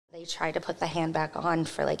They tried to put the hand back on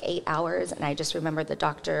for like 8 hours, and I just remember the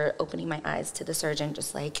doctor opening my eyes to the surgeon,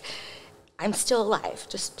 just like, I'm still alive.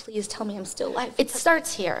 Just please tell me I'm still alive. It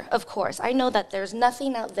starts here, of course. I know that there's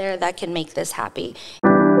nothing out there that can make this happy.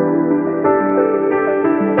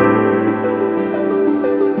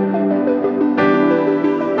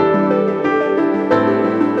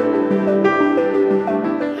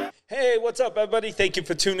 Hey, what's up, everybody? Thank you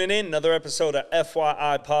for tuning in. Another episode of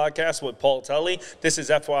FYI Podcast with Paul Tully. This is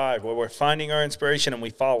FYI, where we're finding our inspiration and we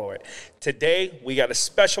follow it. Today, we got a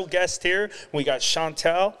special guest here. We got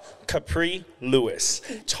Chauntal Capri-Lewis.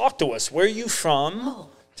 Talk to us. Where are you from?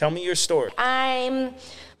 Tell me your story. I'm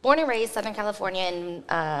born and raised Southern California in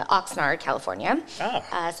Oxnard, California.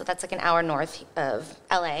 So that's like an hour north of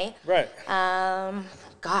LA. Right.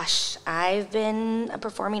 Gosh, I've been a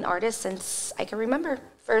performing artist since I can remember.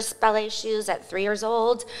 First ballet shoes at 3 years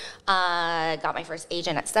old. Got my first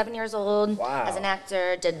agent at 7 years old. Wow. As an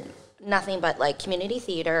actor, did nothing but like community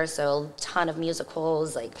theater, so ton of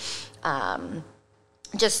musicals, like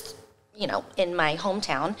just, you know, in my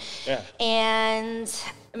hometown. Yeah. And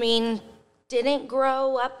I mean, didn't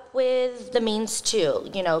grow up with the means to,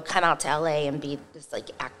 you know, come out to LA and be this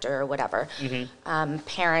like actor or whatever. Mm-hmm.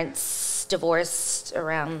 Parents divorced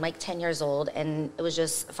around like 10 years old, and it was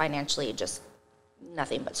just financially just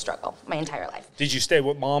nothing but struggle my entire life. Did you stay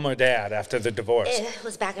with mom or dad after the divorce? It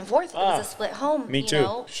was back and forth. It was a split home. Me too.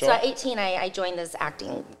 Know? Sure. So at 18, I joined this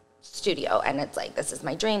acting studio, and it's like, this is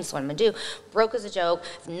my dream, so what I'm gonna do. Broke as a joke,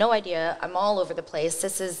 have no idea. I'm all over the place.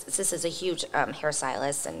 Sis is a huge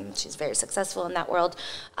hairstylist, and she's very successful in that world.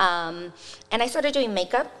 And I started doing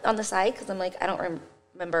makeup on the side because I'm like, I don't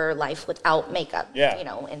remember life without makeup, you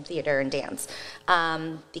know, in theater and dance.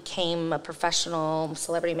 Became a professional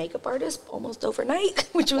celebrity makeup artist almost overnight,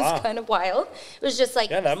 which was kind of wild. It was just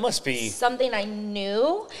like, that must be something I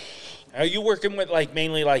knew. Are you working with like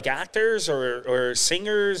mainly like actors or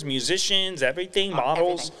singers, musicians, everything,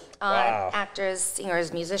 models? Everything. Wow. Actors,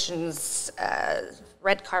 singers, musicians,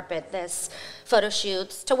 red carpet, photo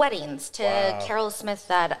shoots, to weddings, to Carol Smith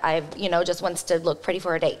that I've, you know, just wants to look pretty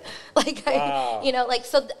for a date. Like, you know, like,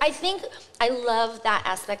 so I think I love that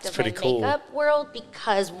aspect of my makeup world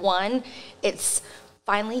because, one, it's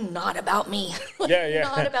finally not about me.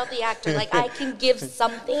 Not about the actor. Like, I can give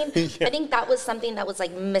something. I think that was something that was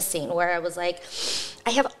like missing, where I was like, I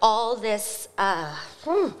have all this, I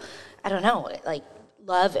don't know, like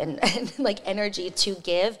love and like energy to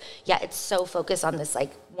give. Yeah, it's so focused on this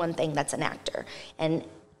like one thing that's an actor. And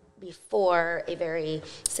before a very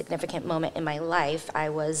significant moment in my life, I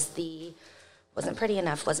wasn't pretty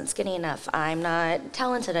enough, wasn't skinny enough, I'm not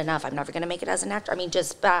talented enough, I'm never gonna make it as an actor. I mean,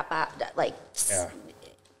 just like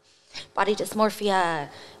body dysmorphia,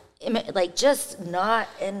 like just not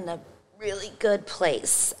in a really good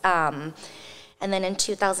place. And then in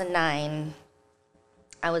 2009,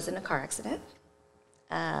 I was in a car accident.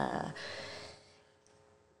 And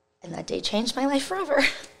that day changed my life forever.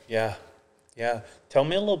 Yeah. Tell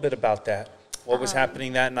me a little bit about that. What was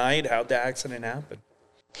happening that night? How'd the accident happen?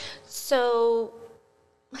 So,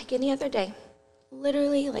 like any other day,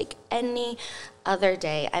 literally like any other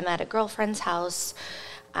day, I'm at a girlfriend's house.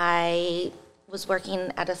 I was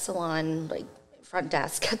working at a salon, like front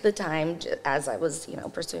desk at the time, as I was, you know,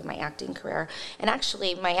 pursuing my acting career. And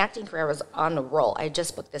actually, my acting career was on a roll. I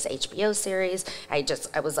just booked this HBO series. I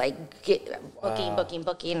was like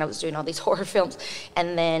booking. I was doing all these horror films.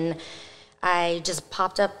 And then I just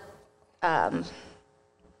popped up. I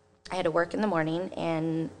had to work in the morning,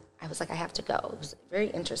 and I was like, I have to go. It was very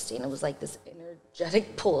interesting. It was like this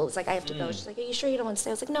energetic pull. It was like, I have to go. She's like, are you sure you don't want to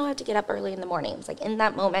stay? I was like, no, I have to get up early in the morning. It was like, in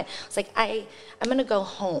that moment, it's like, I'm going to go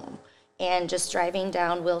home. And just driving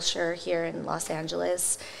down Wilshire here in Los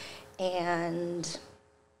Angeles, and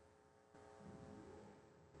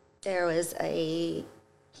there was a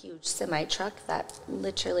huge semi-truck that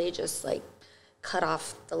literally just like cut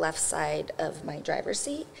off the left side of my driver's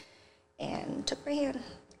seat and took my hand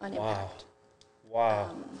on impact.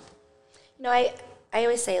 Wow. You know, I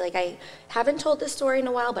always say, like, I haven't told this story in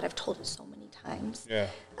a while, but I've told it so many times.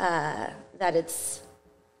 That it's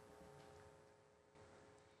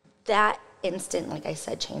that instant, like I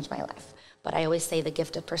said, changed my life. But I always say the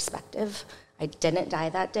gift of perspective. I didn't die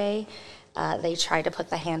that day. They tried to put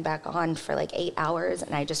the hand back on for like 8 hours,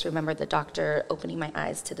 and I just remember the doctor opening my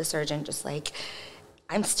eyes to the surgeon, just like,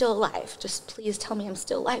 I'm still alive. Just please tell me I'm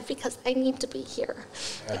still alive because I need to be here.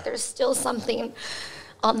 Like, there's still something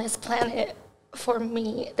on this planet for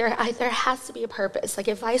me. There has to be a purpose. Like,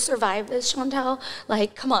 if I survive this, Chauntal,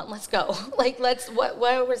 like, come on, let's go. Like,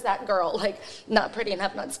 where was that girl? Like, not pretty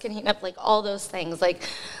enough, not skinny enough, like, all those things. Like,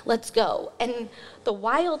 let's go. And the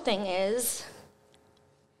wild thing is,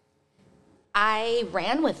 I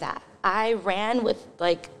ran with that. I ran with,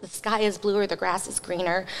 like, the sky is bluer, the grass is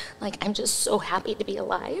greener. Like, I'm just so happy to be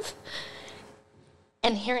alive.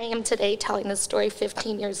 And here I am today telling this story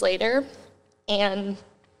 15 years later, and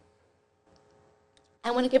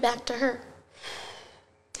I want to get back to her.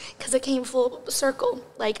 Because it came full circle.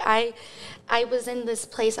 Like, I was in this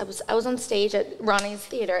place, I was on stage at Ronnie's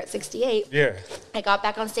Theater at 68. Yeah. I got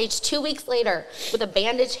back on stage 2 weeks later with a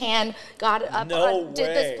bandaged hand, got up, did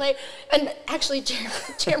this play. And actually,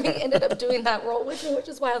 Jeremy ended up doing that role with me, which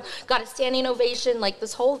is wild. Got a standing ovation, like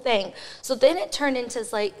this whole thing. So then it turned into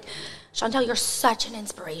like, Chauntal, you're such an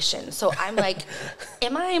inspiration. So I'm like,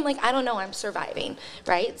 am I? I'm like, I don't know, I'm surviving,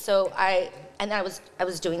 right? So I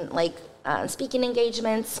was doing like speaking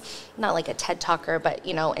engagements, not like a TED talker, but,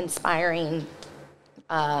 you know, inspiring,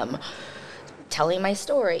 telling my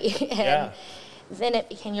story. And then it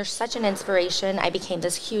became, you're such an inspiration. I became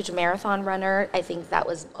this huge marathon runner. I think that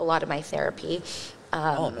was a lot of my therapy.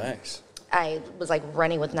 Oh, nice. I was like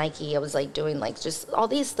running with Nike. I was like doing like just all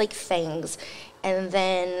these like things. And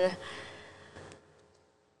then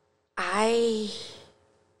I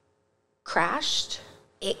crashed.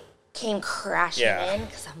 It came crashing in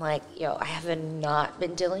because I'm like, yo, I have not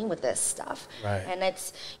been dealing with this stuff. Right. And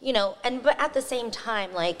it's, you know, but at the same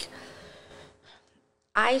time, like,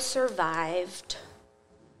 I survived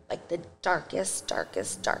like the darkest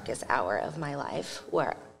hour of my life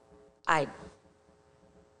where I'd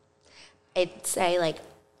say like,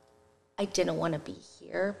 I didn't want to be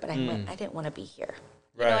here, but I didn't want to be here.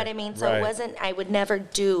 You know what I mean? So it wasn't, I would never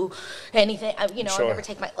do anything, you know, I would never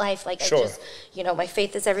take my life. Like, I just, you know, my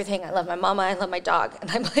faith is everything. I love my mama, I love my dog.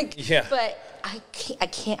 And I'm like, but I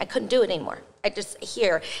couldn't do it anymore. I just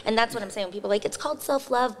here. And that's what I'm saying. When people are like, it's called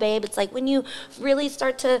self-love, babe. It's like when you really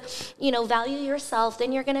start to, you know, value yourself,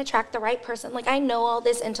 then you're going to attract the right person. Like, I know all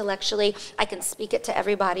this intellectually. I can speak it to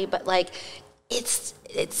everybody, but like,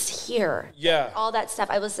 it's here. Yeah. All that stuff.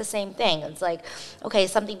 I was the same thing. It's like, okay,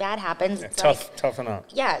 something bad happens. It's toughen up.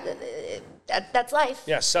 Yeah, that's life.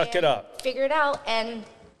 Yeah, suck it up. Figure it out. And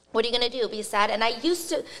what are you going to do? Be sad? And I used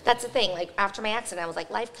to, that's the thing. Like, after my accident, I was like,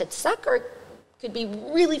 life could suck or could be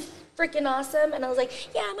really freaking awesome. And I was like,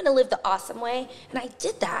 yeah, I'm going to live the awesome way. And I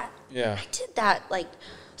did that. Yeah. I did that, like,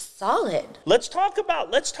 solid. Let's talk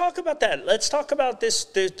about that. Let's talk about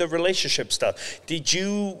the relationship stuff.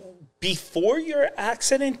 Before your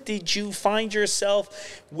accident, did you find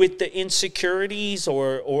yourself with the insecurities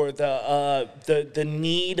or the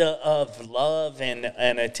need of love and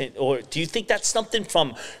attention, or do you think that's something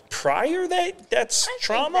from prior that's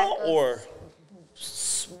trauma, or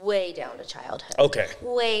way down to childhood? Okay.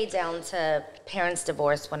 Way down to parents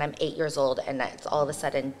divorced when I'm 8 years old, and it's all of a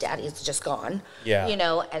sudden daddy's just gone. Yeah. You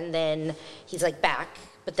know, and then he's like back,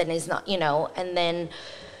 but then he's not. You know, and then.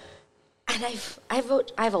 And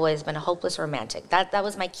I've always been a hopeless romantic. That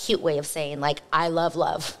was my cute way of saying, like, I love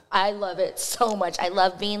love. I love it so much. I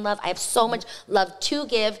love being loved. I have so much love to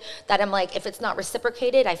give that I'm like, if it's not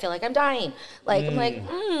reciprocated, I feel like I'm dying. Like, I'm like,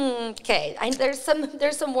 okay. There's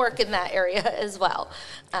some work in that area as well.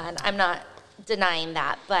 And I'm not denying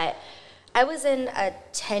that. But I was in a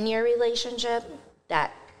 10-year relationship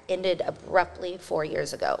that ended abruptly 4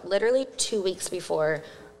 years ago, literally 2 weeks before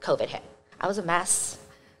COVID hit. I was a mess.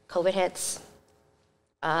 COVID hits.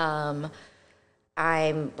 I'm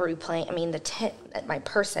replaying, my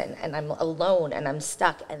person, and I'm alone, and I'm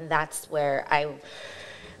stuck, and that's where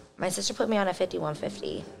my sister put me on a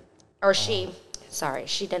 5150. Or she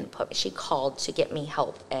didn't put me, she called to get me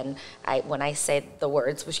help, and when I say the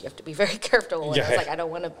words, which you have to be very careful, and I was like, I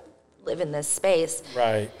don't want to live in this space.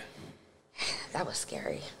 Right. That was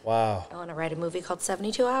scary. Wow. I want to write a movie called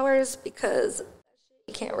 72 Hours, because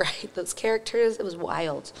you can't write those characters. It was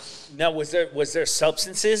wild. Now, was there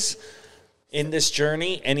substances in this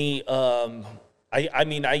journey? Any? I've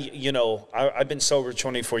been sober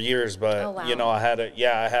 24 years, but you know, I had a,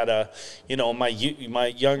 you know, my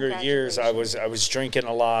younger years, I was drinking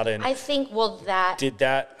a lot, and I think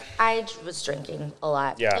I was drinking a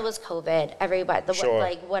lot. Yeah, it was COVID. Everybody,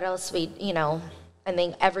 like, what else you know. I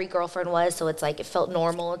think every girlfriend was, so it's like, it felt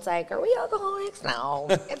normal. It's like, are we alcoholics? No,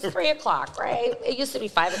 it's 3 o'clock, right? It used to be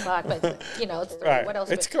 5 o'clock, but, you know, it's 3. Right. What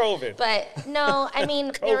else? It's COVID. But, no, I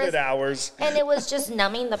mean. COVID hours. And it was just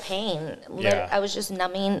numbing the pain. Yeah. I was just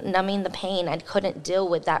numbing the pain. I couldn't deal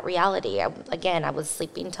with that reality. I was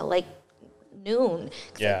sleeping till, like, noon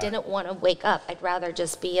because I didn't want to wake up. I'd rather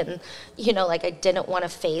just be in, you know, like, I didn't want to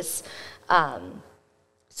face.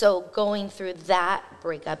 So going through that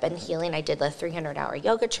breakup and healing, I did the 300-hour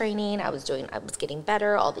yoga training. I was getting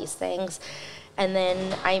better, all these things. And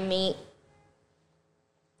then I meet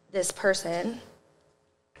this person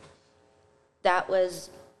that was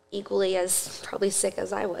equally as probably sick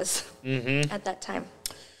as I was at that time.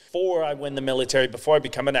 Before I went in the military, before I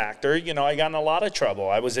become an actor, you know, I got in a lot of trouble.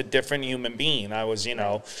 I was a different human being. I was, you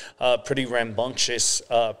know, a pretty rambunctious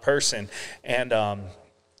person. And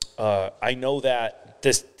I know that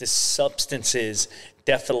this substances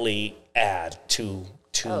definitely add to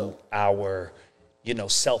our, you know,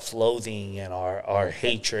 self-loathing and our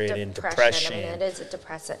hatred and depression. I mean, it is a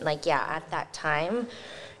depressant. Like, yeah, at that time,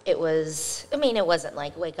 it was, I mean, it wasn't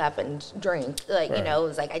like wake up and drink. Like, you know, it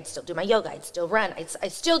was like I'd still do my yoga. I'd still run. I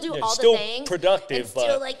still do all the things. Productive.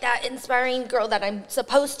 Still like that inspiring girl that I'm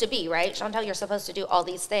supposed to be, right? Chauntal, you're supposed to do all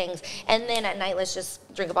these things. And then at night, let's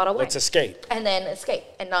just drink a bottle of wine. Let's escape. And then escape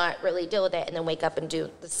and not really deal with it. And then wake up and do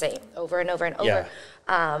the same over and over and over.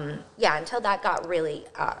 Until that got really,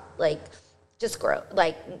 just grow.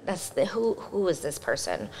 Like, that's who is this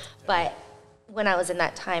person? But when I was in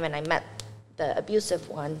that time and I met the abusive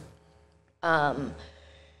one, I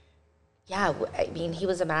mean, he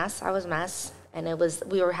was a mess, I was a mess, and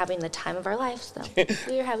we were having the time of our lives, though.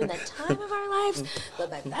 We were having the time of our lives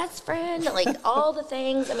with my best friend, like all the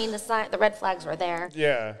things. I mean, the red flags were there.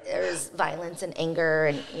 Yeah. There was violence and anger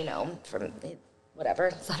and, you know, from whatever.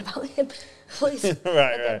 It's not about him. Please.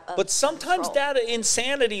 Right. But sometimes that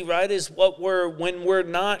insanity, right, is when we're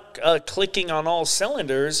not clicking on all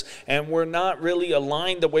cylinders and we're not really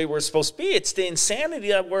aligned the way we're supposed to be. It's the insanity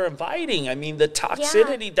that we're inviting. I mean, the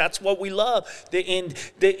toxicity, that's what we love.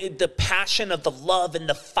 The passion of the love and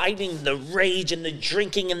the fighting, the rage and the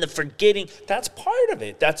drinking and the forgetting. That's part of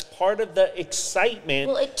it. That's part of the excitement.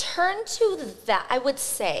 Well, it turned to that, I would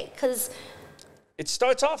say, because it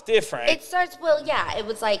starts off different. It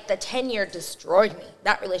was like the 10-year destroyed me.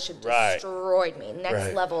 That relationship destroyed me.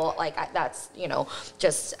 Next level, like, that's, you know,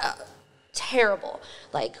 just terrible.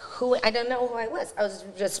 Like, I don't know who I was. I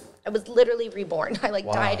was literally reborn. I,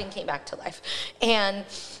 died and came back to life. And,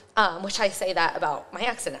 which I say that about my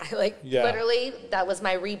ex and I. Literally, that was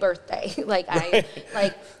my rebirth day.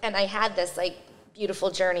 And I had this,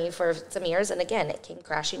 beautiful journey for some years. And again, it came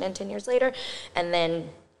crashing in 10 years later. And then,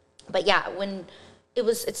 but yeah, when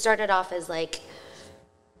it started off as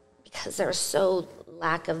because there was so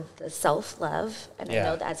lack of the self-love, and I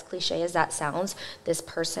know that as cliche as that sounds, this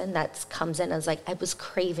person that comes in as I was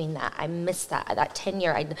craving that, I missed that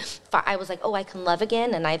 10-year, I was oh, I can love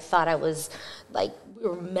again, and I thought I was we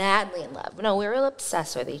were madly in love. No, we were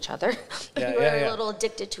obsessed with each other. We were a little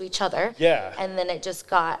addicted to each other. Yeah. And then it just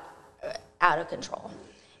got out of control.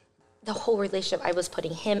 The whole relationship, I was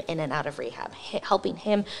putting him in and out of rehab, helping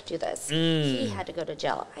him do this. He had to go to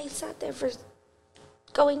jail. I sat there for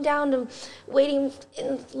going down and waiting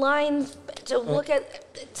in line to look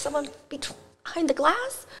at someone behind the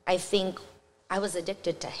glass. I think I was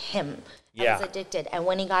addicted to him. I was addicted. And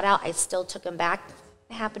when he got out, I still took him back.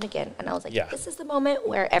 It happened again. And I was this is the moment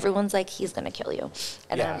where everyone's he's going to kill you.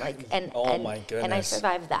 And I'm my goodness. And I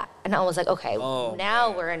survived that. And I was okay,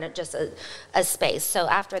 now we're in just a space. So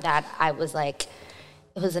after that, I was it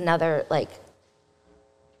was another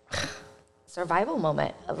survival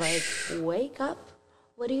moment of wake up.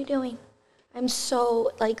 What are you doing? I'm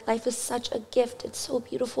so, life is such a gift. It's so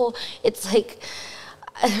beautiful. It's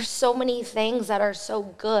there's so many things that are so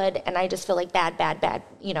good, and I just feel bad.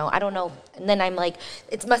 You know, I don't know. And then I'm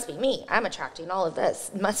it must be me. I'm attracting all of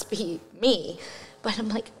this. It must be me. But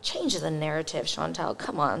I'm change the narrative, Chauntal.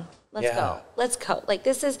 Come on. Let's go. Let's go.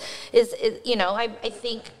 This is you know, I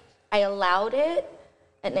think I allowed it,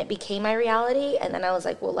 and it became my reality. And then I was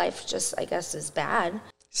well, life just, I guess, is bad.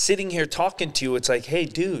 Sitting here talking to you, it's hey,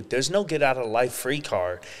 dude, there's no get out of life free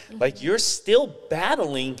card. You're still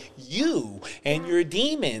battling you and your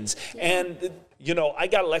demons. And, you know, I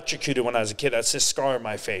got electrocuted when I was a kid. That's a scar on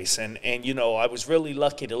my face. And you know, I was really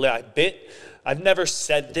lucky to live. I've never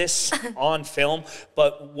said this on film,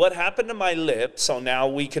 but what happened to my lip, so now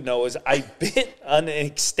we can know, is I bit an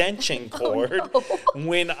extension cord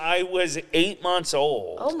when I was 8 months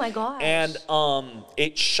old. Oh my gosh. And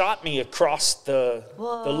it shot me across the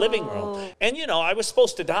living room. And you know, I was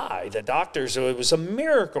supposed to die. The doctors, it was a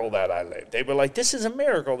miracle that I lived. They were this is a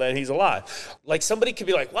miracle that he's alive. Somebody could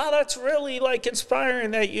be wow, that's really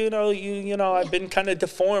inspiring that, you know, I've been kind of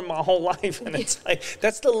deformed my whole life. And it's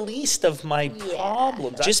that's the least of my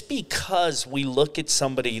problems. Just because we look at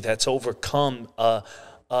somebody that's overcome a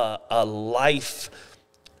life-changing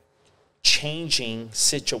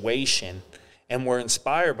situation and we're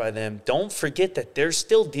inspired by them, don't forget that they're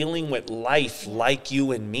still dealing with life like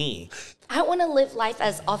you and me. I want to live life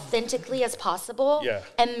as authentically as possible. Yeah.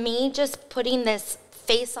 And me just putting this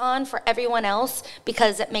face on for everyone else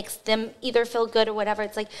because it makes them either feel good or whatever.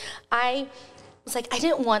 It's was like, I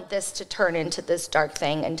didn't want this to turn into this dark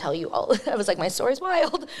thing and tell you all. I was like, my story's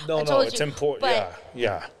wild. No, it's important. But,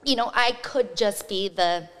 yeah. I could just be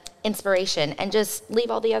the inspiration and just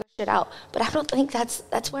leave all the other shit out. But I don't think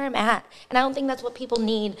that's where I'm at. And I don't think that's what people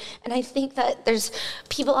need. And I think that there's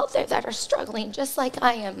people out there that are struggling just like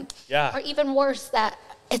I am. Yeah. Or even worse, that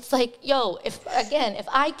it's like, yo, if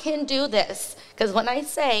I can do this, because when I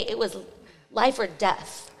say it was life or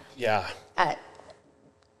death. Yeah. At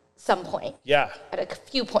some point. Yeah. At a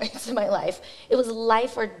few points in my life. It was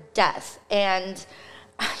life or death. And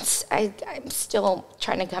I'm still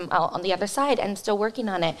trying to come out on the other side and still working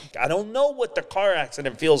on it. I don't know what the car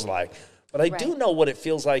accident feels like, but I do know what it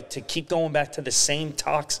feels like to keep going back to the same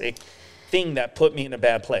toxic thing that put me in a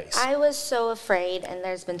bad place. I was so afraid, and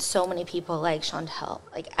there's been so many people like Chauntal.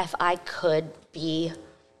 Like, if I could be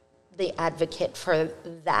the advocate for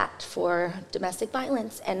that, for domestic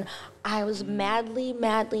violence. And I was madly,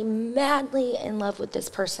 madly, madly in love with this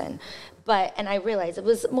person. And I realized it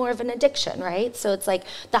was more of an addiction, right? So it's like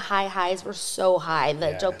the highs were so high,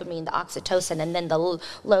 the dopamine, the oxytocin, and then the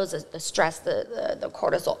lows, the stress, the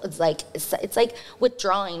cortisol. It's like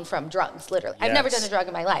withdrawing from drugs, literally. I've never done a drug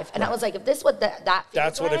in my life. And I was like, if this what that feels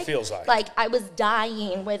that's what it feels like. Like I was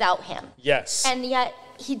dying without him. Yes. And yet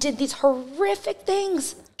he did these horrific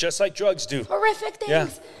things. Just like drugs do. Horrific things. Yeah.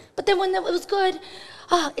 But then when it was good,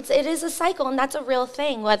 it is a cycle, and that's a real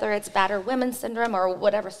thing, whether it's battered women syndrome or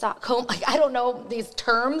whatever, Stockholm. Like, I don't know these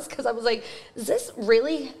terms, because I was like, is this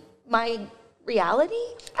really my reality?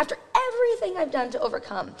 After everything I've done to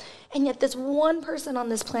overcome. And yet this one person on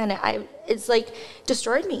this planet, it's like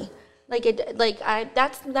destroyed me.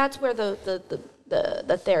 That's where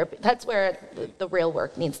the therapy, that's where the real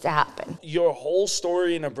work needs to happen. Your whole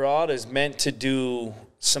story in Abroad is meant to do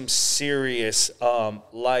some serious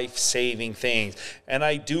life-saving things. And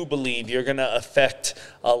I do believe you're going to affect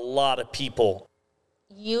a lot of people.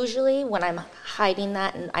 Usually when I'm hiding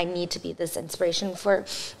that and I need to be this inspiration for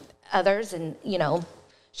others and,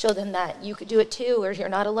 show them that you could do it too or you're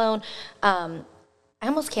not alone, I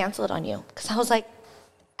almost canceled on you. Because I was like,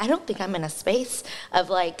 I don't think I'm in a space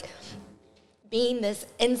of being this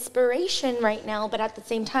inspiration right now, but at the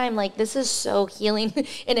same time, this is so healing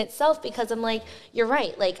in itself, because I'm like, you're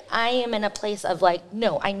right. I am in a place of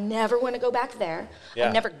no, I never want to go back there. Yeah.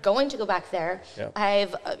 I'm never going to go back there. Yeah.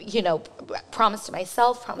 I've, promised to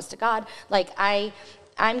myself, promised to God,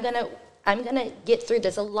 I'm gonna get through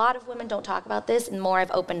this. A lot of women don't talk about this, and the more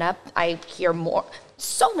I've opened up, I hear more.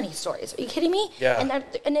 So many stories. Are you kidding me? Yeah.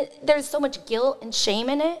 There's so much guilt and shame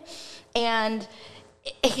in it, and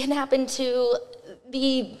it can happen to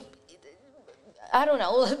the, I don't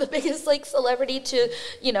know, the biggest celebrity to,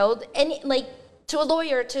 to a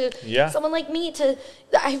lawyer, to someone like me,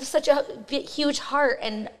 I have such a huge heart,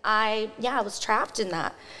 and I was trapped in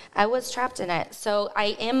that. I was trapped in it. So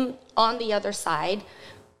I am on the other side,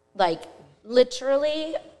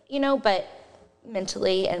 literally, but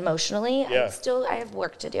mentally and emotionally, I have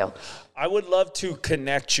work to do. I would love to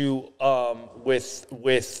connect you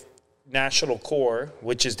with National Core,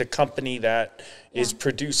 which is the company that is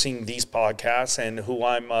producing these podcasts and who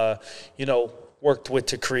I'm, worked with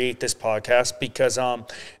to create this podcast, because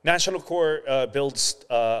National Core builds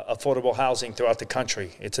affordable housing throughout the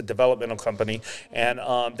country. It's a developmental company, and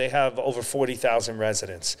they have over 40,000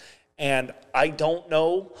 residents. And I don't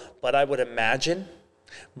know, but I would imagine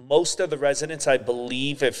most of the residents, I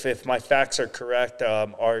believe, if my facts are correct,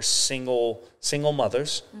 are single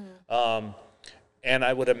mothers. And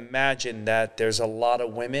I would imagine that there's a lot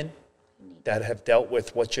of women that have dealt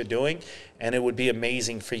with what you're doing, and it would be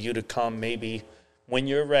amazing for you to come maybe when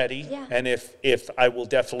you're ready. Yeah. And if I will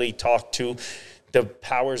definitely talk to the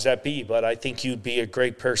powers that be, but I think you'd be a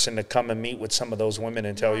great person to come and meet with some of those women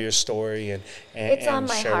and tell your story and it's on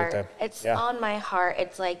my share heart. With them. It's on my heart.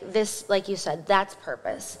 It's this, like you said, that's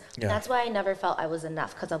purpose. Yeah. That's why I never felt I was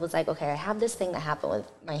enough, because I was like, okay, I have this thing that happened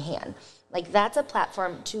with my hand. That's a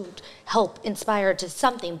platform to help inspire to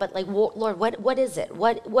something, but Lord, what is it?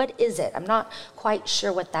 What is it? I'm not quite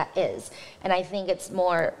sure what that is. And I think it's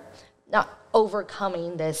more not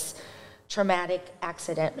overcoming this traumatic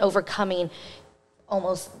accident, overcoming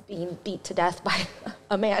almost being beat to death by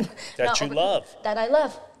a man. That you love. That I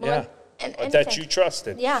love. Yeah. And that you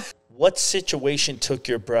trusted. Yeah. What situation took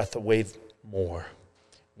your breath away more?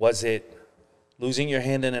 Was it losing your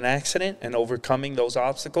hand in an accident and overcoming those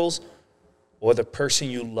obstacles? Or the person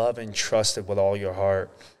you love and trusted with all your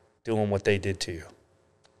heart doing what they did to you?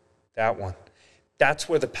 That one. That's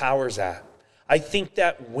where the power's at. I think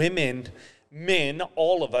that men,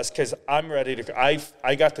 all of us, because I'm ready to,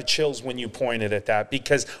 I got the chills when you pointed at that,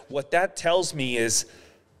 because what that tells me is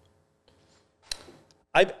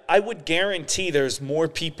I would guarantee there's more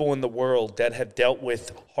people in the world that have dealt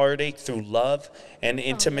with heartache through love and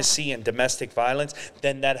intimacy and domestic violence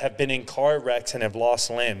than that have been in car wrecks and have lost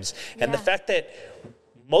limbs. Yeah. And the fact that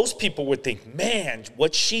most people would think, man,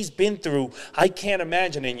 what she's been through, I can't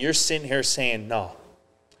imagine. And you're sitting here saying, no,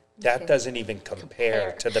 that doesn't even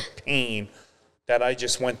compare to the pain that I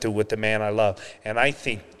just went through with the man I love. And I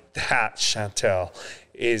think that, Chauntal,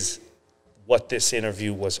 is what this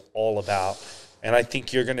interview was all about. And I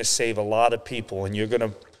think you're going to save a lot of people, and you're going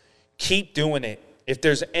to keep doing it. If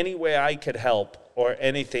there's any way I could help or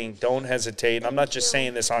anything, don't hesitate. I'm not just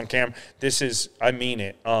saying this on camera. This is, I mean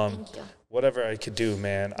it. Whatever I could do,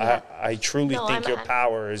 man. Yeah. I truly think your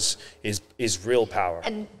power is real power.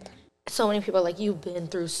 And so many people are like, you've been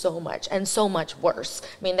through so much and so much worse.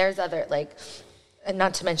 I mean, there's other, like, and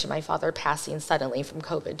not to mention my father passing suddenly from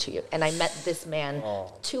COVID to you. And I met this man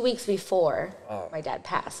 2 weeks before my dad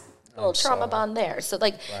passed. A little trauma bond there. So,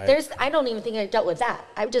 like, I don't even think I dealt with that.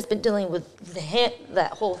 I've just been dealing with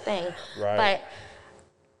that whole thing. Right. But,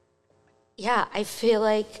 yeah, I feel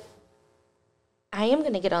like I am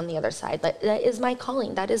going to get on the other side. That is my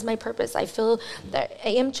calling. That is my purpose. I feel that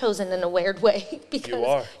I am chosen in a weird way. Because you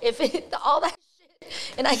are. All that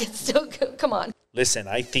shit, and I can still go, come on. Listen,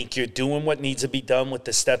 I think you're doing what needs to be done with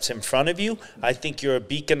the steps in front of you. I think you're a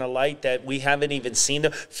beacon of light that we haven't even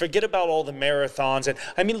seen. Forget about all the marathons. And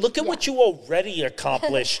I mean, look at what you already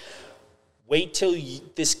accomplished. Wait till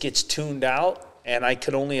this gets tuned out, and I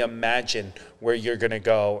could only imagine where you're going to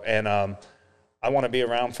go. And I want to be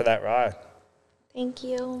around for that ride. Thank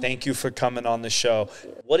you. Thank you for coming on the show.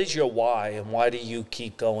 What is your why, and why do you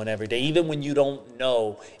keep going every day, even when you don't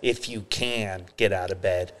know if you can get out of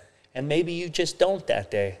bed? And maybe you just don't that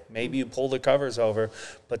day. Maybe you pull the covers over,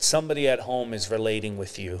 but somebody at home is relating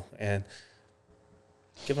with you. And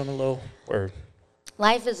give them a little word.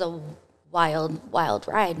 Life is a wild, wild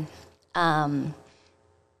ride.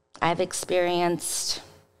 I've experienced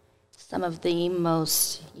some of the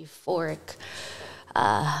most euphoric,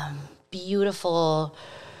 beautiful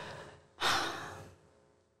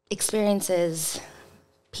experiences,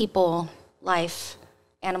 people, life,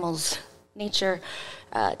 animals, nature,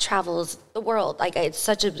 travels, the world. Like, it's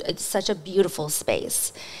such a beautiful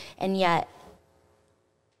space. And yet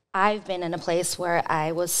I've been in a place where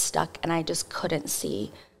I was stuck and I just couldn't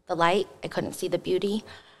see the light. I couldn't see the beauty.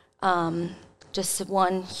 Just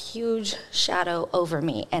one huge shadow over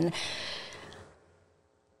me. And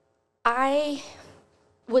I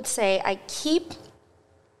would say I keep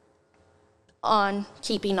on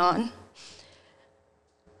keeping on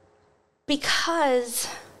because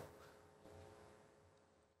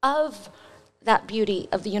of that beauty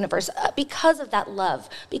of the universe, because of that love,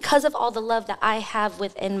 because of all the love that I have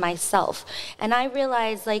within myself. And I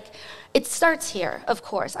realize, like, it starts here, of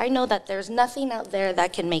course. I know that there's nothing out there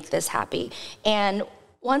that can make this happy. And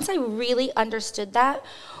once I really understood that,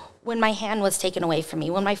 when my hand was taken away from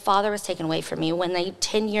me, when my father was taken away from me, when a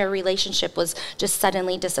 10-year relationship was just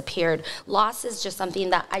suddenly disappeared, loss is just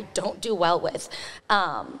something that I don't do well with.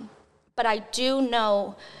 But I do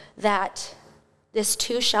know that this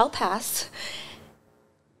too shall pass.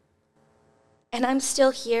 And I'm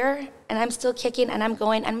still here, and I'm still kicking, and I'm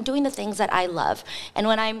going, I'm doing the things that I love. And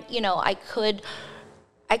when I'm, I could,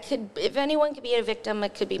 if anyone could be a victim,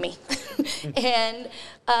 it could be me. And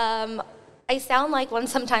I sound like one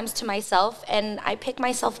sometimes to myself, and I pick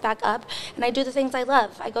myself back up, and I do the things I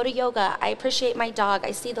love. I go to yoga. I appreciate my dog.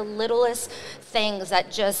 I see the littlest things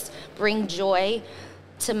that just bring joy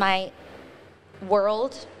to my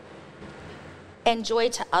world and joy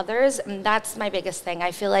to others, and that's my biggest thing.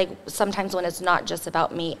 I feel like sometimes when it's not just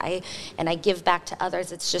about me, I give back to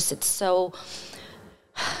others, it's so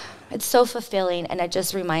fulfilling, and it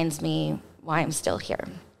just reminds me why I'm still here,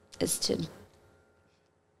 is to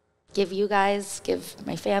give you guys, give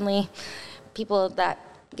my family, people that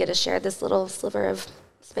get to share this little sliver of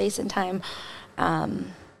space and time,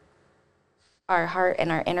 our heart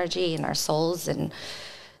and our energy and our souls, and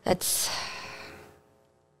that's,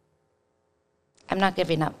 I'm not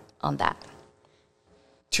giving up on that.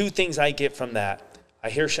 Two things I get from that. I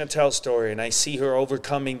hear Chauntal's story, and I see her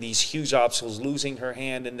overcoming these huge obstacles, losing her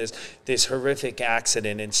hand in this horrific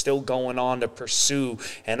accident, and still going on to pursue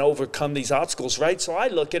and overcome these obstacles, right? So I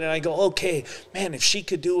look at it and I go, okay, man, if she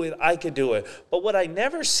could do it, I could do it. But what I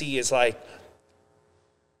never see is, like,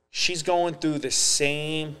 she's going through the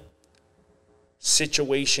same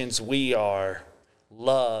situations we are,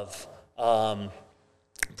 love,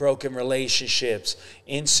 broken relationships,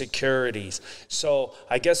 insecurities. So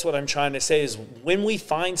I guess what I'm trying to say is, when we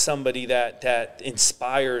find somebody that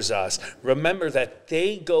inspires us, remember that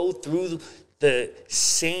they go through the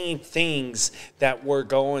same things that we're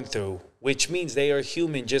going through, which means they are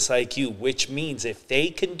human just like you, which means if they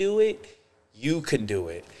can do it, you can do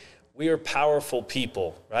it. We are powerful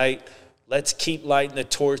people, right? Let's keep lighting the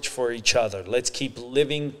torch for each other. Let's keep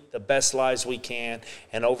living the best lives we can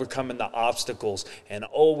and overcoming the obstacles. And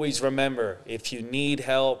always remember, if you need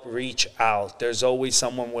help, reach out. There's always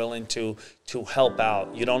someone willing to help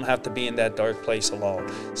out. You don't have to be in that dark place alone.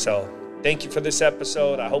 So thank you for this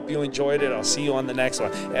episode. I hope you enjoyed it. I'll see you on the next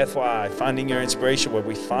one. FYI, Finding Your Inspiration, where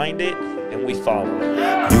we find it and we follow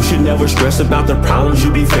it. You should never stress about the problems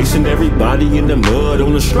you be facing. Everybody in the mud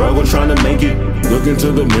on the struggle trying to make it. Look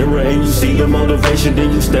into the mirror and you see the motivation.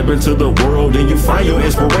 Then you step into the world and you find your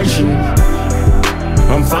inspiration.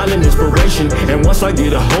 I'm finding inspiration, and once I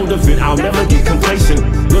get a hold of it, I'll never get complacent.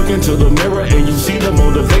 Look into the mirror and you see the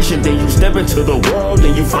motivation. Then you step into the world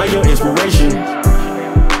and you find your inspiration.